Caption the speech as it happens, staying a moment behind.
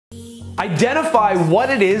Identify what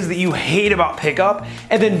it is that you hate about pickup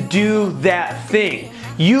and then do that thing.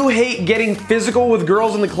 You hate getting physical with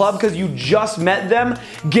girls in the club because you just met them?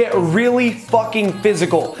 Get really fucking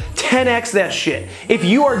physical. 10x that shit. If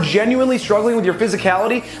you are genuinely struggling with your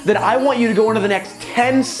physicality, then I want you to go into the next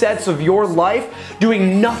 10 sets of your life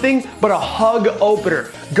doing nothing but a hug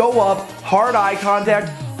opener. Go up, hard eye contact,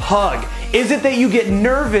 hug. Is it that you get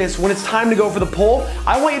nervous when it's time to go for the pull?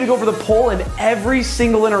 I want you to go for the pull in every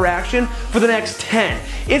single interaction for the next 10.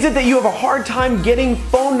 Is it that you have a hard time getting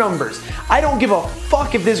phone numbers? I don't give a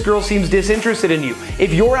fuck if this girl seems disinterested in you.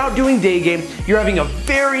 If you're out doing day game, you're having a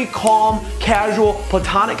very calm, casual,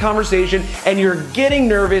 platonic conversation, and you're getting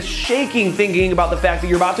nervous, shaking, thinking about the fact that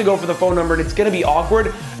you're about to go for the phone number and it's gonna be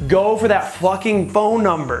awkward, go for that fucking phone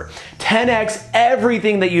number. 10x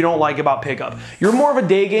everything that you don't like about pickup. You're more of a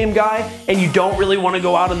day game guy and you don't really want to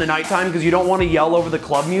go out in the nighttime because you don't want to yell over the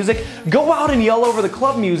club music. Go out and yell over the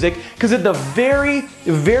club music, because at the very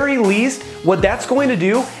least, what that's going to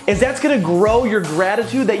do is that's going to grow your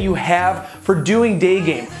gratitude that you have for doing day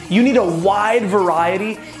game. You need a wide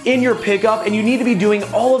variety in your pickup, and you need to be doing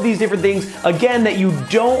all of these different things, again, that you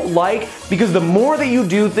don't like, because the more that you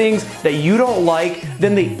do things that you don't like,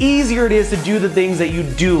 then the easier it is to do the things that you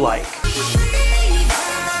do like.